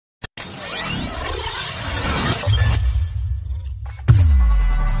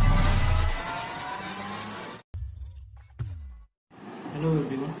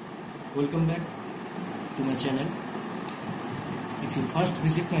channel. If you first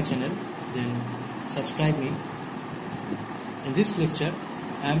visit my channel, then subscribe me. In this lecture,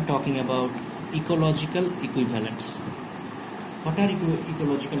 I am talking about ecological equivalents. What are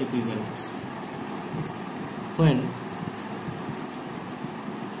ecological equivalents? When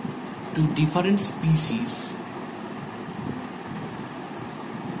two different species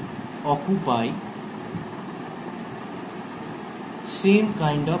occupy same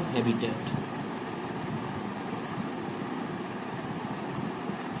kind of habitat,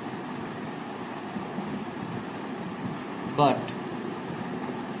 but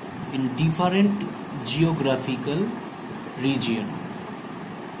in different geographical region.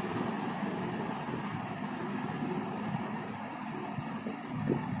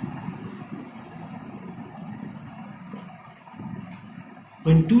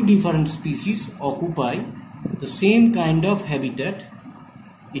 When two different species occupy the same kind of habitat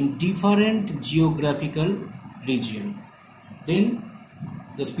in different geographical region, then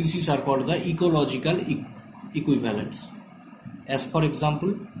the species are called the ecological equivalents. As for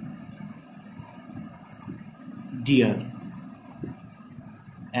example, deer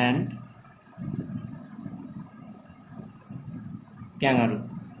and kangaroo.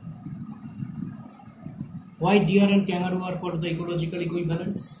 Why deer and kangaroo are called the ecological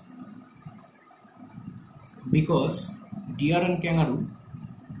equivalents? Because deer and kangaroo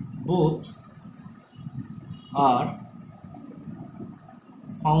both are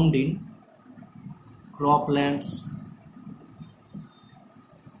found in croplands,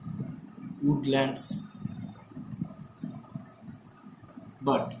 woodlands,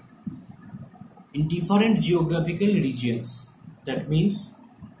 but in different geographical regions. That means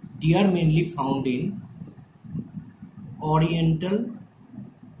deer mainly found in oriental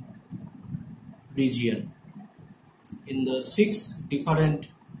region. In the 6 different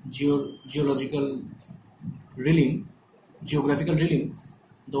geographical realm,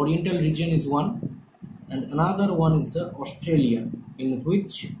 the oriental region is one, and another one is the Australian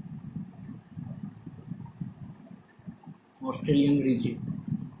region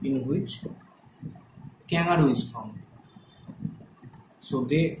in which kangaroo is found. So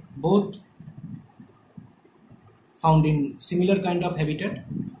they both found in similar kind of habitat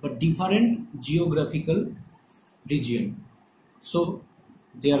but different geographical region. So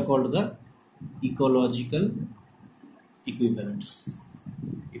they are called the ecological equivalents.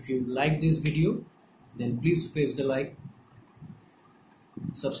 If you like this video, then please press the like,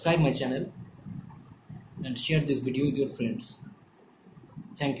 subscribe my channel and share this video with your friends.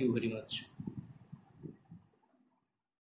 Thank you very much.